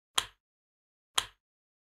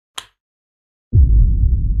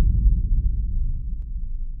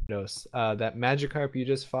That Magikarp you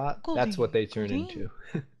just fought, that's what they turn into.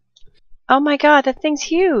 Oh my god, that thing's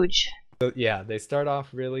huge. So, yeah, they start off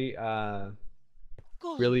really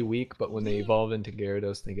really weak, but when they evolve into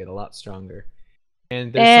Gyarados, they get a lot stronger.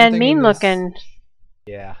 And there's And something mean in this... looking.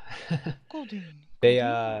 Yeah.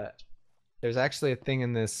 There's actually a thing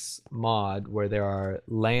in this mod where there are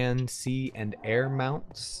land, sea, and air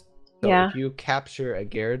mounts. So Yeah. if you capture a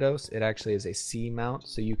Gyarados, it actually is a sea mount,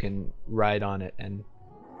 so you can ride on it and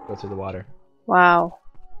go through the water. Wow.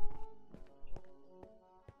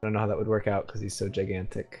 I don't know how that would work out because he's so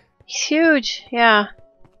gigantic. He's huge, yeah.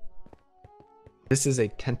 This is a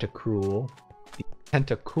Tentacruel. The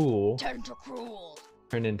Tentacruel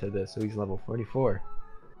turned into this, so he's level 44.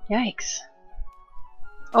 Yikes.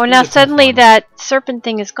 Oh, now suddenly that serpent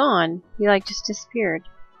thing is gone. He like just disappeared.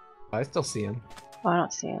 I still see him. Oh, I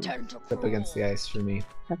don't see him. It's up against the ice for me.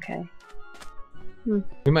 Okay.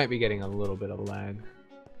 We might be getting a little bit of lag.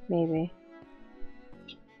 Maybe.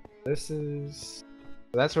 This is...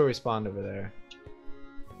 That's where we spawned over there.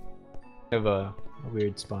 We have a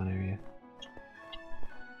weird spawn area.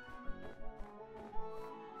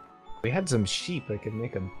 We had some sheep. I could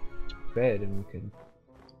make a bed and we could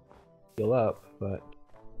heal up, but...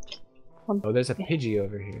 Oh, there's a Pidgey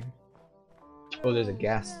over here. Oh, there's a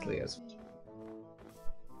Ghastly as well.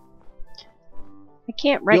 I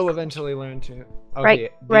can't You'll eventually learn to... Okay,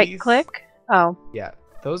 right click? Oh. Yeah,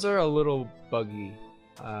 those are a little buggy.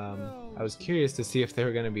 I was curious to see if they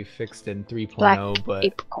were going to be fixed in 3.0, but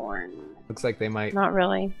acorn. Looks like they might. Not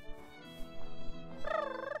really.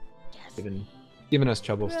 Giving us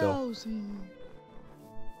trouble still.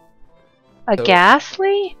 A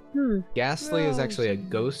Ghastly? Ghastly is actually a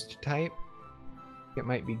ghost type. It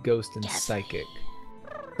might be ghost and psychic.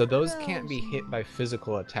 So those can't be hit by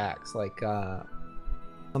physical attacks, like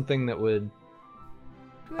something that would...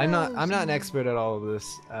 I'm not an expert at all of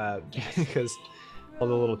this because all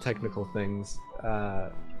the little technical things,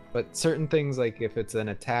 but certain things, like if it's an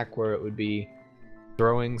attack where it would be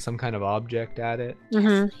throwing some kind of object at it,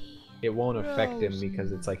 it won't affect him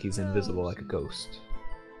because it's like he's invisible, like a ghost.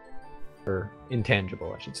 Or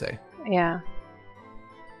intangible, I should say. Yeah.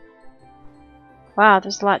 Wow,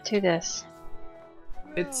 there's a lot to this.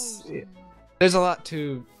 There's a lot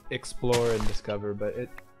to explore and discover, but it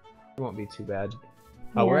won't be too bad.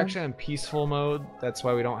 We're actually on peaceful mode. That's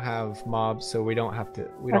why we don't have mobs, so we don't have to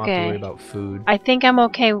worry about food. I think I'm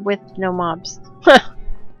okay with no mobs.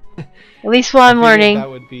 At least while I'm learning. That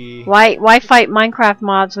would be... Why fight Minecraft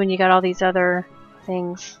mobs when you got all these other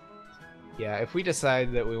things? Yeah, if we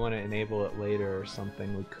decide that we want to enable it later or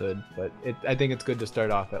something, we could, but I think it's good to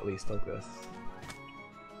start off at least like this.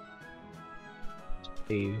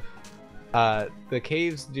 Cave. The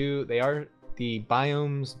caves the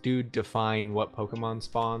biomes do define what Pokemon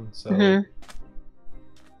spawn, so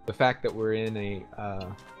the fact that we're in a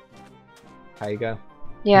taiga,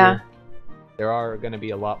 there are going to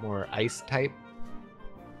be a lot more ice type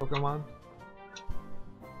Pokemon.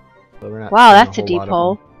 So we're not wow, that's a deep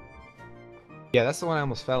hole. Yeah, that's the one I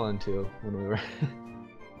almost fell into when we were...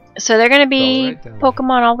 So they're going to be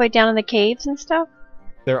Pokemon all the way down in the caves and stuff?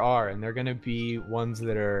 There are, and they're going to be ones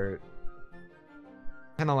that are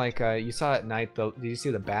kind of like, you saw at night, did you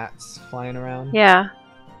see the bats flying around? Yeah.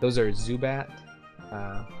 Those are Zubat,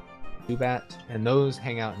 and those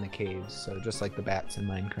hang out in the caves, so just like the bats in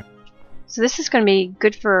Minecraft. So this is going to be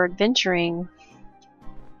good for adventuring.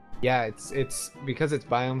 Yeah, it's because it's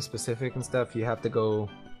biome specific and stuff, you have to go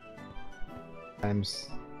sometimes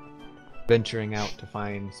venturing out to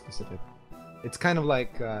find specific. It's kind of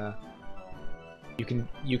like you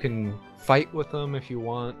can fight with them if you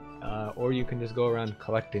want, or you can just go around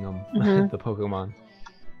collecting them, the Pokemon.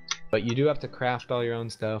 But you do have to craft all your own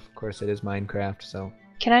stuff. Of course, it is Minecraft, so.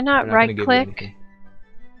 Can I not right click?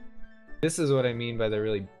 This is what I mean by they're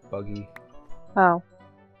really buggy. Oh,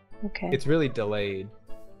 okay. It's really delayed.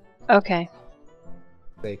 Okay.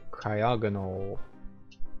 Say cryogonal.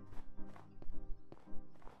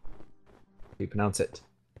 You pronounce it.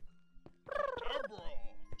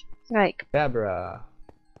 Like Dabra.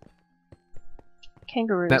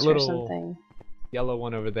 Kangaroos that or something. Yellow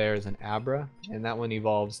one over there is an Abra, and that one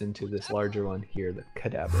evolves into this larger one here, the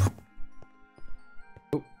Kadabra.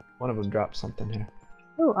 Oh, one of them dropped something here.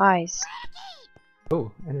 Ooh, eyes.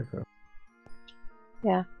 Oh, Enderpearl.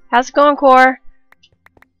 Yeah. How's it going, Core?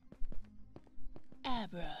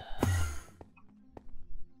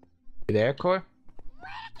 You there, Core?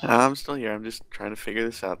 I'm still here. I'm just trying to figure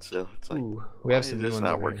this out still. It's like, we have some this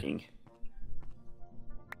not working.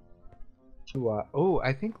 Oh,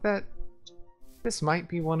 I think that this might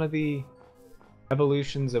be one of the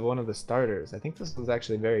evolutions of one of the starters. I think this was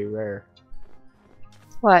actually very rare.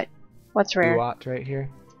 What? What's rare? Duot right here.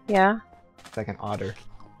 Yeah. It's like an otter.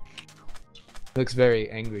 Looks very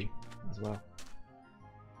angry as well.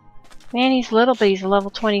 Man, he's little, but he's a level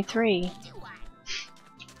 23.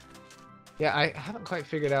 Yeah, I haven't quite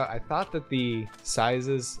figured out. I thought that the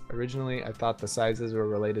sizes originally, I thought the sizes were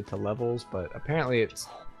related to levels, but apparently it's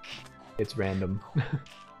random.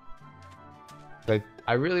 But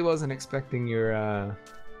I really wasn't expecting your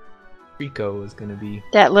Treecko was gonna be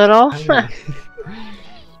That little? tiny.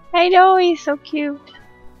 I know, he's so cute.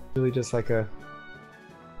 Really just like a...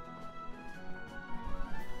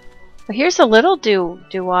 But here's a little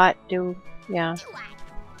yeah.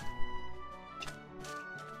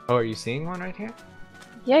 Oh, are you seeing one right here?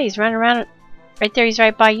 Yeah, he's running around. Right there, he's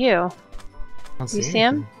right by you. I don't You see see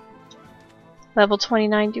him? anything. Level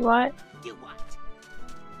 29 Duot.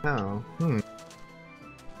 No.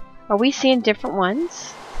 Are we seeing different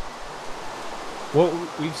ones? Well,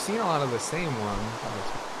 we've seen a lot of the same ones.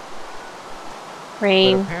 But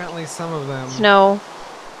Rain, apparently some of them... snow.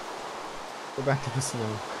 Go back to the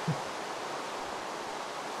snow.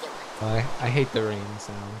 I hate the rain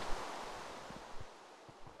sound.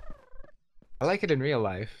 I like it in real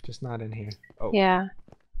life, just not in here. Oh, Yeah.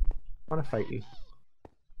 I want to fight you.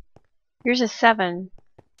 Here's a 7.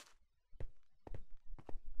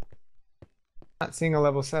 I'm not seeing a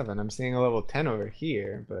level 7. I'm seeing a level 10 over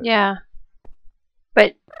here, but... Yeah.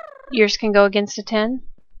 But yours can go against a 10?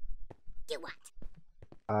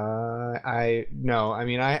 No. I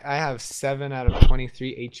mean, I have 7 out of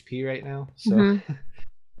 23 HP right now, so...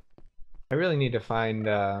 I really need to find,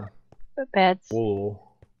 Beds. wool.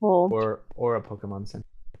 Wool. Or a Pokemon Center.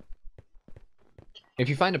 If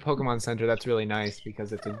you find a Pokemon Center, that's really nice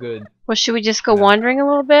because it's a good... Well, should we just go No. wandering a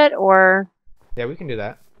little bit, or... Yeah, we can do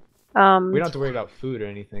that. We don't have to worry about food or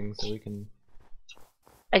anything, so we can...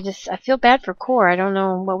 I feel bad for Core. I don't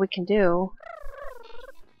know what we can do.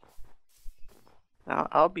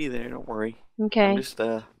 I'll be there, don't worry. Okay. I'm just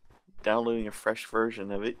downloading a fresh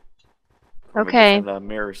version of it. From Okay. A different,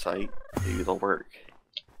 mirror site. Maybe it'll work.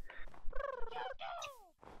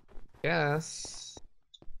 Yes.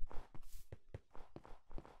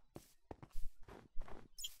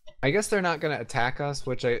 I guess they're not gonna attack us,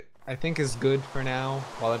 which I think is good for now.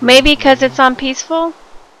 While Maybe because it's on peaceful?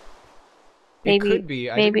 Maybe, it could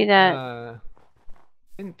be. I maybe didn't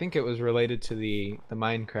think it was related to the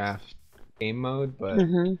Minecraft game mode, but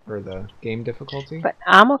or the game difficulty. But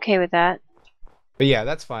I'm okay with that. But yeah,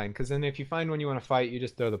 that's fine. Because then if you find one you want to fight, you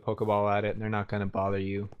just throw the Pokeball at it, and they're not gonna bother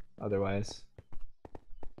you otherwise.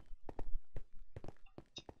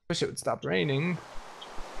 Wish it would stop raining.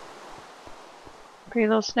 Pretty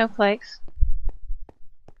little snowflakes.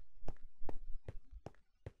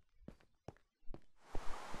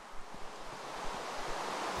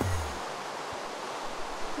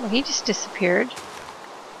 Well, he just disappeared.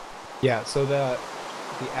 Yeah, so the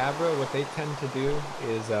Abra, what they tend to do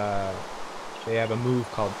is they have a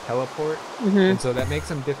move called Teleport, and so that makes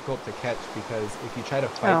them difficult to catch because if you try to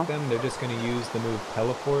fight them, they're just going to use the move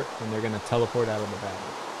Teleport, and they're going to teleport out of the battle.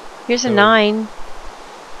 Here's a 9.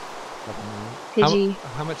 Pidgey.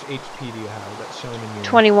 How much HP do you have? That's shown in your...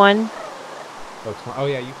 21. Oh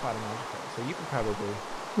yeah, you fought him out. So you can probably...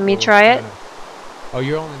 Let me try it. Oh,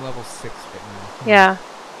 you're only level 6 right now. Yeah.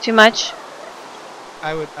 Too much?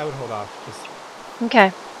 I would hold off. Just... Okay.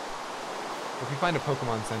 If you find a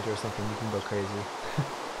Pokemon Center or something, you can go crazy.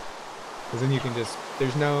 Because then you can just...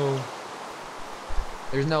 There's no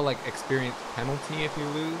like experience penalty if you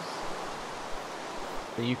lose.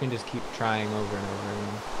 So you can just keep trying over and over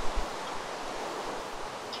again.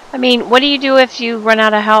 I mean, what do you do if you run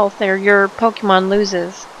out of health or your Pokemon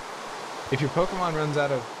loses? If your Pokemon runs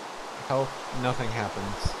out of health, nothing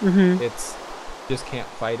happens. It's just can't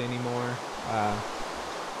fight anymore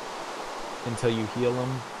until you heal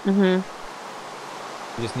them.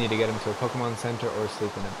 You just need to get them to a Pokemon Center or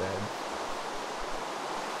sleep in a bed.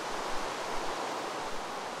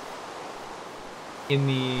 In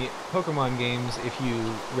the Pokemon games, if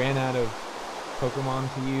you ran out of Pokemon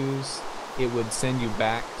to use, it would send you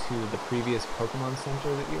back to the previous Pokemon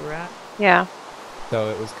Center that you were at. Yeah. So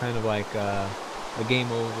it was kind of like a game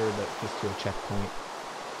over, but just to a checkpoint.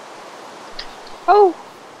 Oh!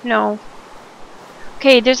 No.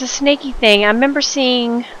 Okay, there's a snaky thing. I remember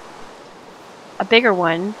seeing a bigger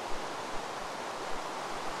one.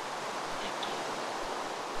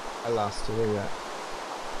 I lost you. Where you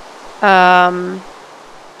at?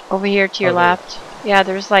 Over here to your left. Yeah,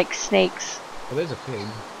 there's like snakes. Oh, there's a pig.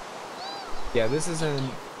 Yeah, this is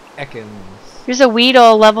an Ekans. There's a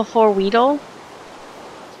Weedle, level 4 Weedle.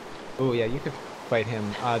 Oh yeah, you could fight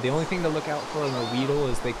him. The only thing to look out for in a Weedle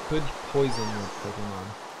is they could poison your Pokemon.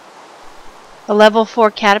 A level 4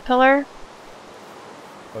 caterpillar?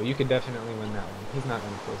 Oh, you could definitely win that one. He's not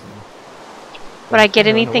gonna poison you. Would I get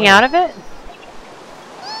anything out of it?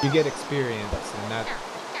 You get experience, and that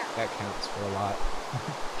counts for a lot.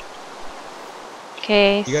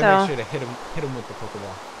 Okay, you gotta make sure to hit him with the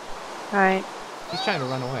Pokeball. Alright. He's trying to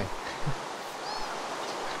run away.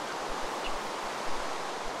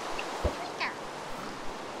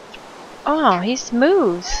 Oh, he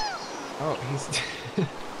moves. Oh, he's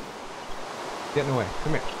getting away.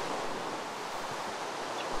 Come here.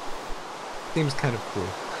 Seems kind of cool.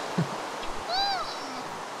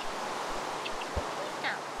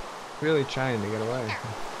 Really trying to get away.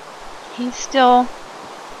 He's still...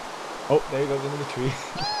 Oh, there he goes into the tree.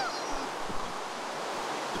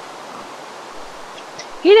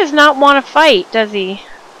 He does not want to fight, does he?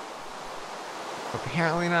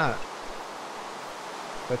 Apparently not.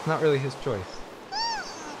 That's not really his choice.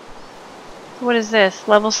 What is this?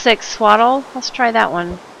 Level 6 Swaddle? Let's try that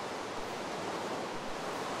one.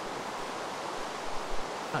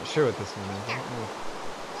 Not sure what this one is. I don't know.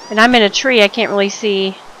 And I'm in a tree, I can't really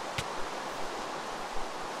see.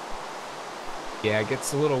 Yeah, it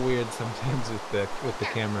gets a little weird sometimes with the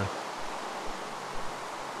camera.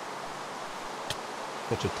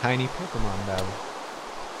 Such a tiny Pokemon battle.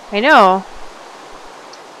 I know.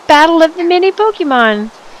 Battle of the mini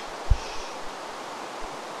Pokemon.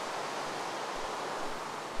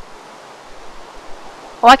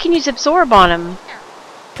 Oh, I can use Absorb on him.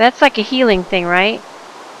 That's like a healing thing, right?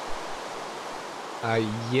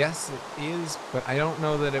 Yes, it is, but I don't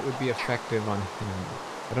know that it would be effective on him.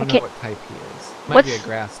 I don't know what type he is. Might be a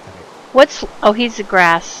grass type. What's... Oh, he's a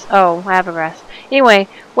grass. Oh, I have a grass. Anyway,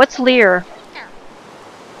 what's Leer?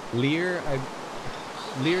 Leer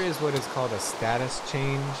is what is called a status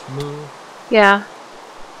change move. Yeah.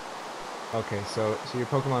 Okay, so your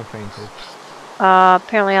Pokemon fainted.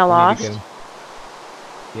 Apparently I lost.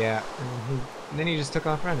 Yeah, and then he just took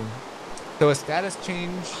off running. So a status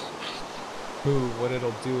change move, what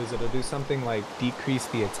it'll do is it'll do something like decrease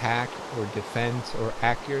the attack or defense or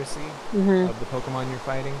accuracy of the Pokemon you're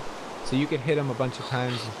fighting. So you could hit him a bunch of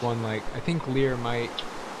times with one, like, I think Leer might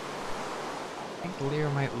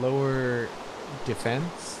lower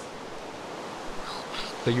defense.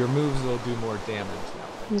 So your moves will do more damage now.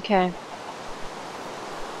 Okay.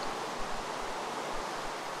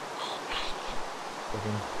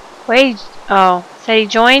 Wait, oh, said he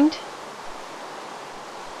joined?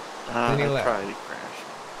 Then he left. Probably crashed.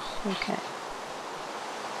 Okay.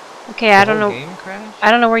 Okay, I don't know. Game crashed?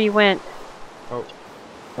 I don't know where you went. Oh,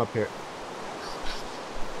 up here.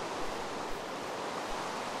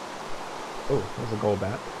 Oh, there's a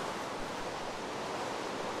Golbat.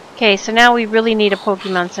 Okay, so now we really need a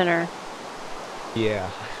Pokemon Center. Yeah,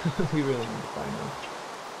 we really need to find them.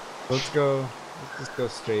 Let's just go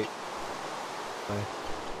straight.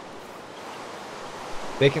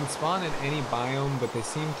 They can spawn in any biome, but they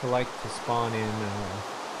seem to like to spawn in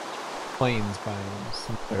plains biomes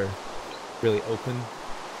since they're really open.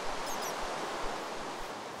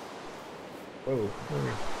 Whoa.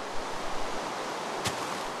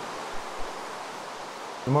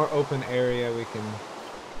 The more open area we can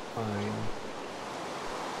find,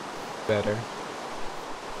 better.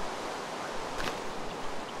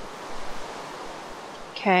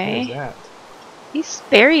 Okay. What is that? These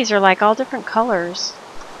berries are like all different colors.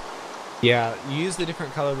 Yeah, you use the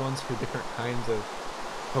different colored ones for different kinds of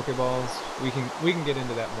Pokeballs. We can get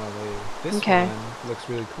into that more later. This one looks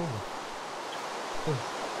really cool. Ooh.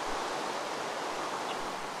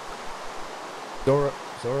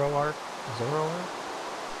 Zoroark?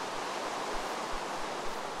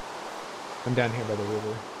 I'm down here by the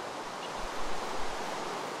river.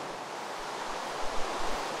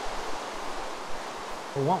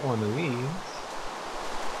 I want one of these.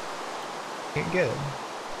 Can't get it.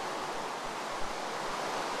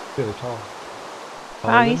 Really tall.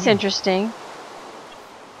 Wow, he's interesting.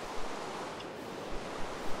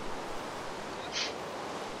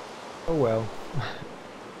 Oh well.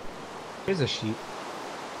 Here's a sheep.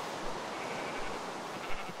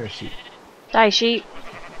 Here's a sheep. Die, sheep.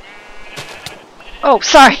 Oh,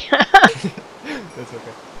 sorry. That's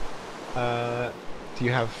okay. Do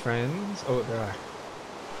you have friends? Oh, there are.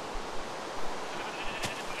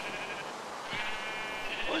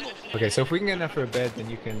 Okay, so if we can get enough for a bed, then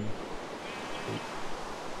you can sleep.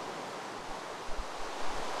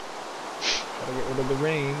 Gotta get rid of the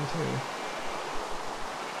rain, too.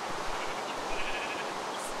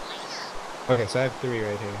 Okay, so I have 3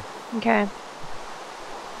 right here. Okay.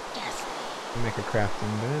 I'll make a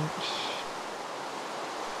crafting bench.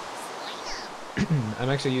 I'm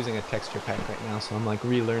actually using a texture pack right now, so I'm like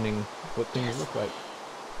relearning what things look like.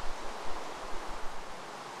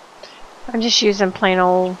 I'm just using plain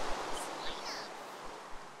old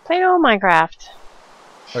Minecraft.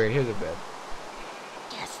 Okay, here's a bed.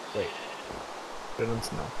 Wait. Put it on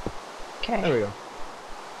snow. Okay. There we go.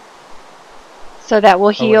 So that will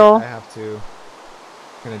heal. Oh, wait, I have to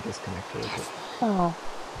kind of disconnect real quick. Oh.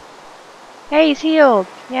 Hey, he's healed.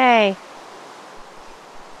 Yay.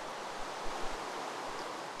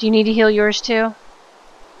 Do you need to heal yours too?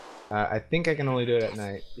 I think I can only do it at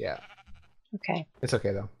night. Yeah. Okay. It's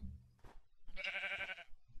okay though.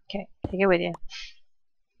 Okay. Take it with you.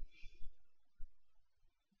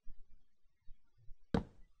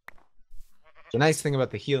 The nice thing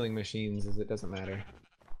about the healing machines is it doesn't matter.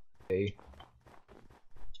 Hey.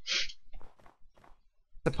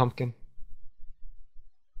 It's a pumpkin.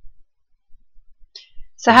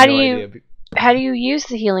 So how do you use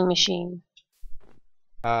the healing machine?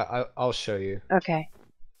 I'll show you. Okay.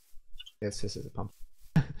 Yes, this is a pumpkin.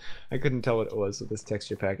 I couldn't tell what it was with this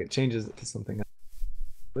texture pack. It changes it to something else.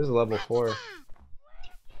 There's a level 4.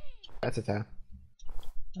 That's a tap.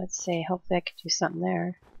 Let's see. Hopefully I can do something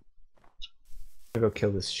there. I'll go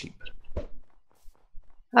kill this sheep.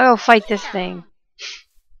 I'll go fight this thing.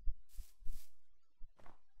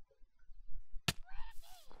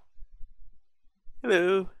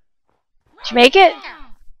 Hello. Did you make it?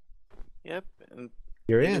 Yep. And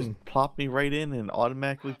You're it in. just plopped me right in and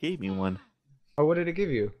automatically gave me one. Oh, what did it give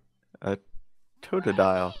you? A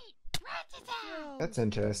Totodile. That's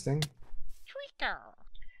interesting.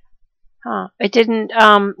 Huh. It didn't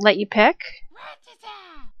let you pick?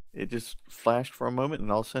 It just flashed for a moment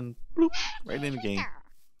and all of a sudden, bloop, right in the game.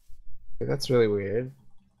 That's really weird.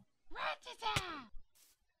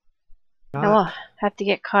 Now I'll have to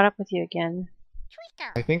get caught up with you again.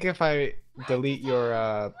 I think if I delete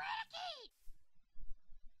your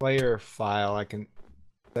player file, I can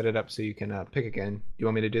set it up so you can pick again. Do you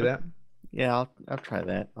want me to do that? Yeah, I'll try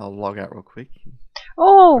that. I'll log out real quick.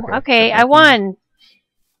 Oh, okay. I won.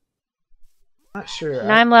 Not sure.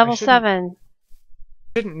 And I'm level 7.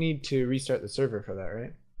 Shouldn't need to restart the server for that,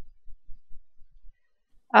 right?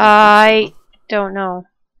 I don't know.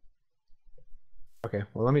 Okay,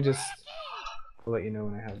 well let me just let you know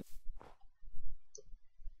when I have.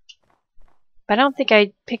 But I don't think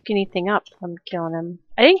I picked anything up from killing him.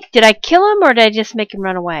 Did I kill him or did I just make him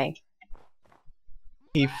run away?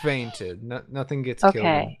 He fainted. Nothing gets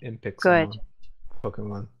Okay, killed in Pixelmon. good.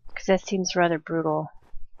 Pokemon. Because that seems rather brutal.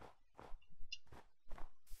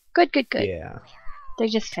 Good, good, good. Yeah. They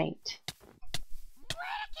just faint.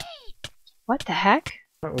 What the heck?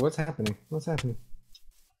 What's happening? What's happening?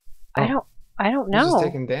 I don't He's know. just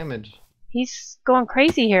taking damage. He's going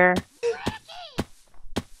crazy here.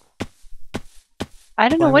 I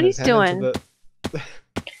don't know what he's doing.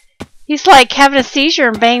 He's like having a seizure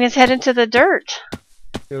and banging his head into the dirt.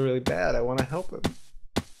 I feel really bad. I want to help him.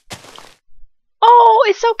 Oh,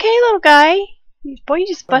 it's okay, little guy. Boy, you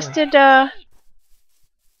just busted,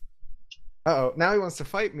 Uh-oh, now he wants to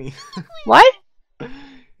fight me. What?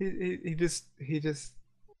 He just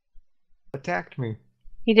attacked me.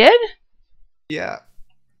 He did? Yeah.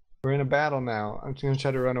 We're in a battle now. I'm just gonna try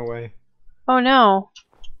to run away. Oh no.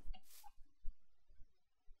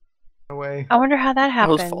 Away. I wonder how that I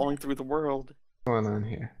happened. was falling through the world. What's going on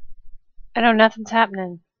here? I know nothing's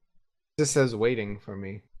happening. It just says waiting for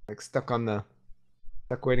me. Like stuck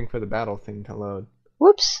waiting for the battle thing to load.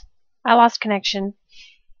 Whoops. I lost connection.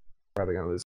 Probably gonna lose